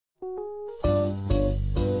Five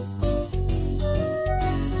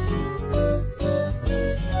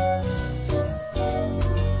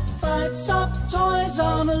soft toys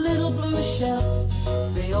on a little blue shelf.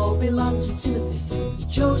 They all belong to Timothy, he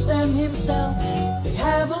chose them himself. They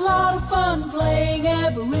have a lot of fun playing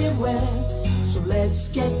everywhere, so let's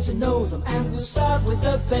get to know them, and we'll start with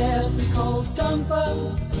the bear. He's called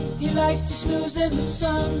Gumper, he likes to snooze in the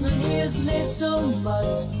sun, and here's Little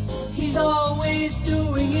Mutt, he's always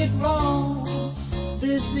doing it wrong.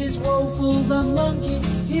 This is Woeful the monkey,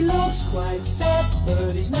 he looks quite sad,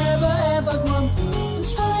 but he's never ever grumpy. And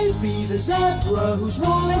Stripey the zebra, whose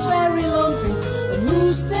wool is very lumpy. And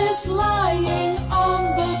who's this lying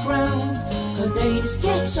on the ground? Her name's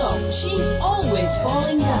Get Up, she's always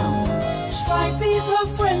falling down. Stripey's her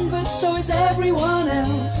friend, but so is everyone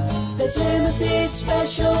else. They're Timothy's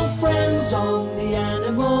special friends on the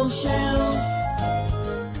animal shelf.